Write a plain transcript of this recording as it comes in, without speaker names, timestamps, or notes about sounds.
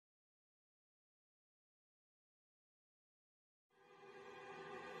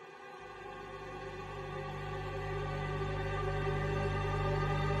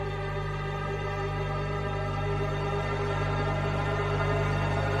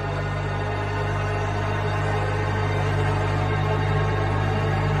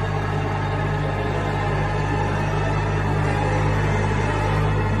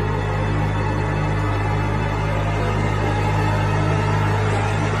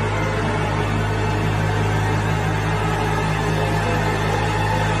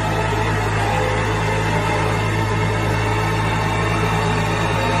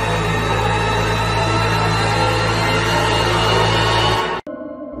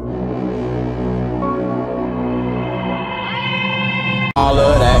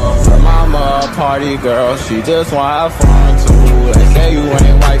party girl, she just wanna have fun too. They say you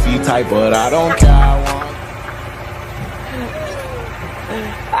ain't wifey type, but I don't care, I want.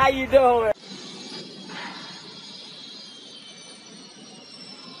 How you doing?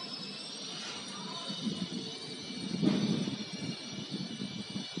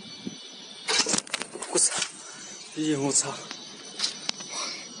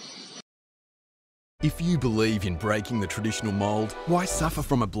 If you believe in breaking the traditional mould, why suffer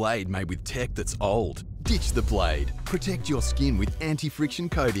from a blade made with tech that's old? Ditch the blade. Protect your skin with anti-friction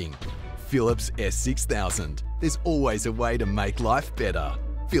coating. Philips S6000. There's always a way to make life better.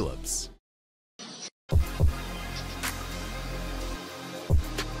 Philips.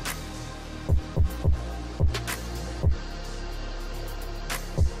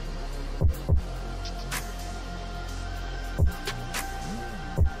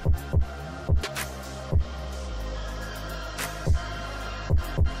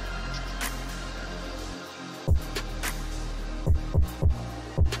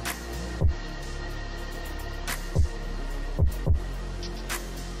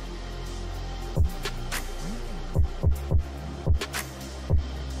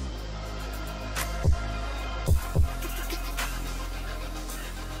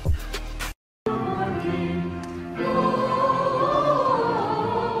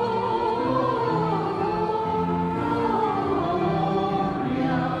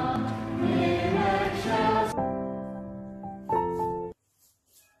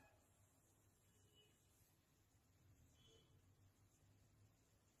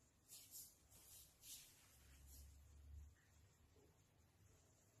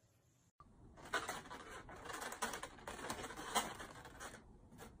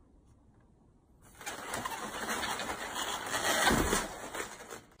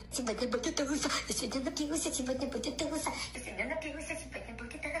 Сегодня будет туса, сегодня напился, сегодня будет туса, сегодня напился, сегодня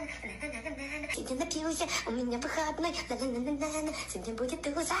будет сегодня напился, у меня выходной, сегодня будет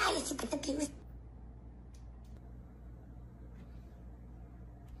туса, я сегодня напился.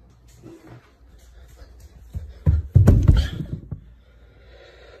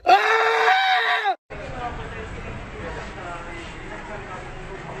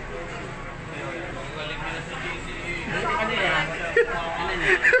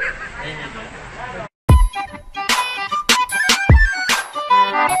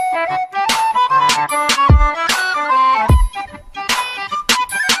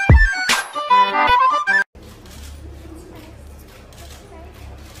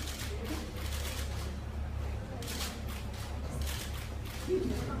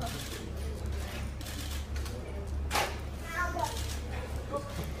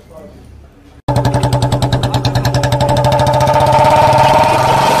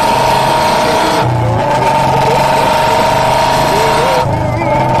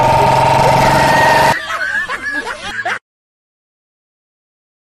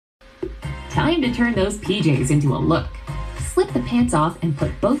 Time to turn those PJs into a look. Slip the pants off and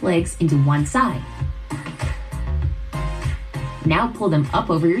put both legs into one side. Now pull them up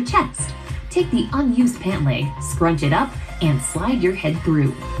over your chest. Take the unused pant leg, scrunch it up, and slide your head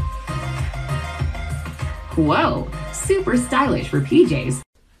through. Whoa, super stylish for PJs.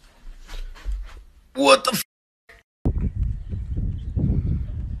 What the f?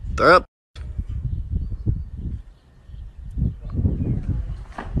 They're up.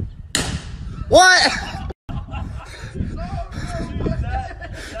 What?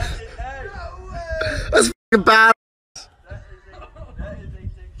 That's f***ing bad.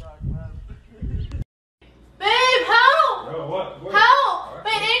 Babe, help! Yo, what? Help!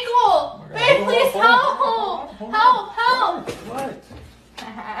 My ankle! Babe, please help! Help! What?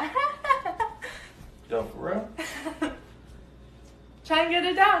 Yo, for real? Try and get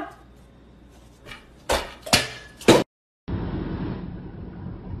it down.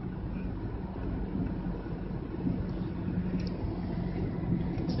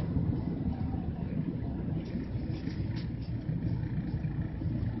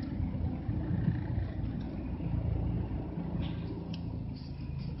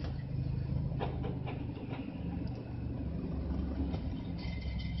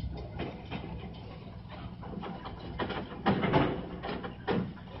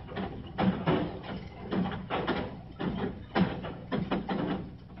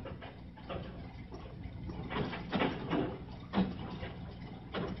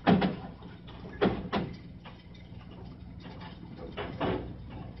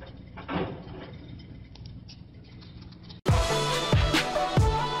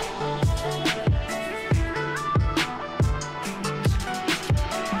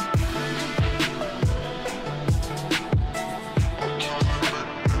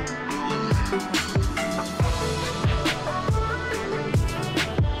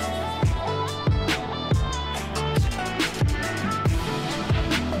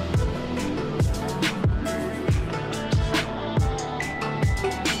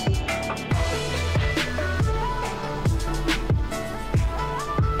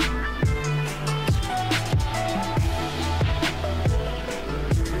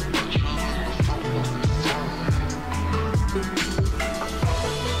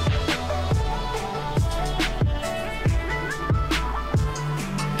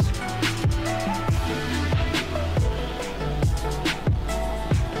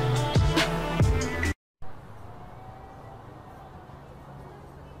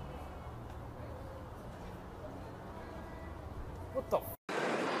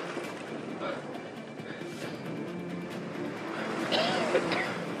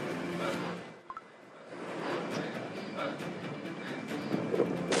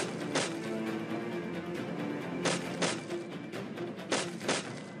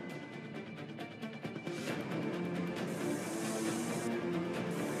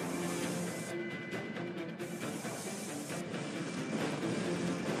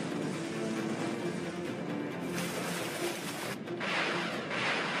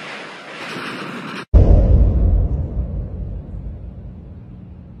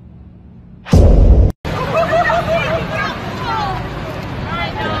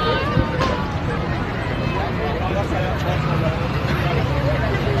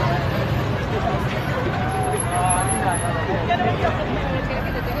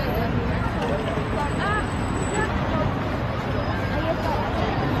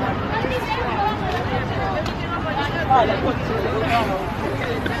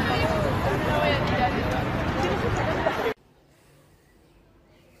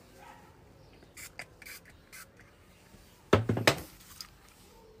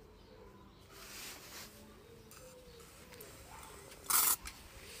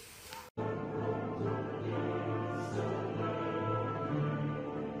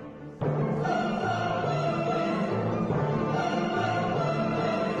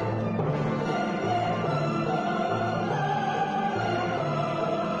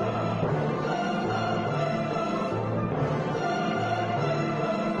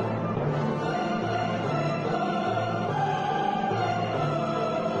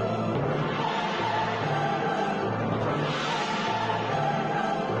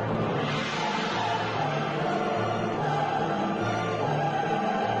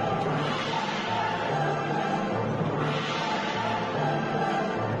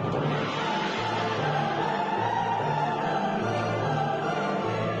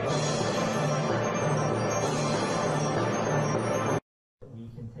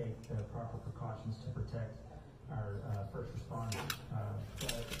 protect our first responders. But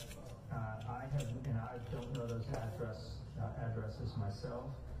I don't know those addresses myself.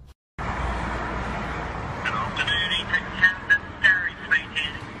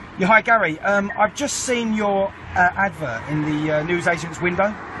 Yeah, hi Gary. I've just seen your advert in the newsagent's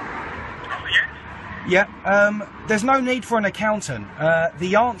window. Oh, yes? Yeah. There's no need for an accountant.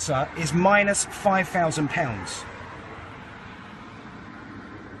 The answer is minus £5,000.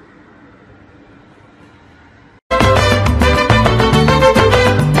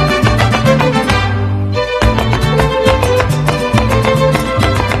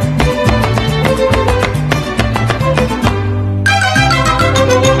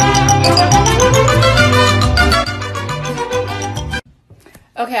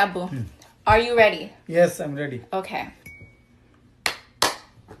 Okay, Abu. Are you ready? Yes, I'm ready. Okay.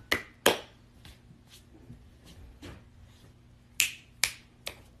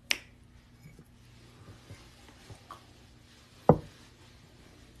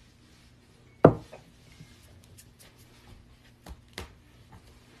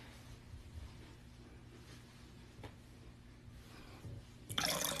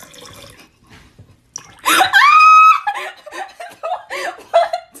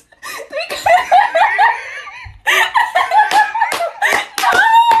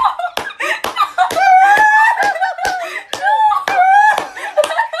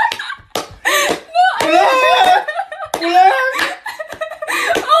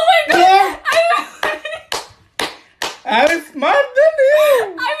 I'm smart than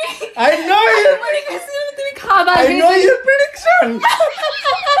you. I know your prediction.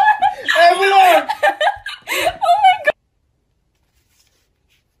 Everyone. Oh my god.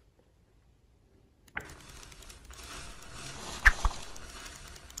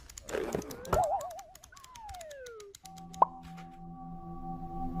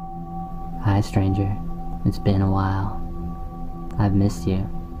 Hi, stranger. It's been a while. I've missed you.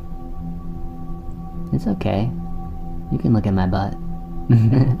 It's okay. You can look at my butt.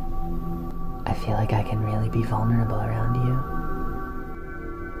 I feel like I can really be vulnerable around you.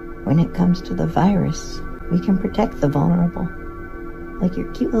 When it comes to the virus, we can protect the vulnerable. Like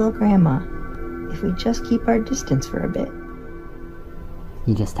your cute little grandma, if we just keep our distance for a bit.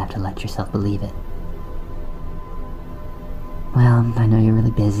 You just have to let yourself believe it. Well, I know you're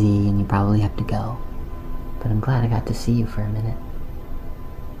really busy and you probably have to go, but I'm glad I got to see you for a minute.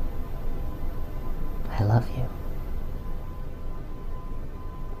 I love you.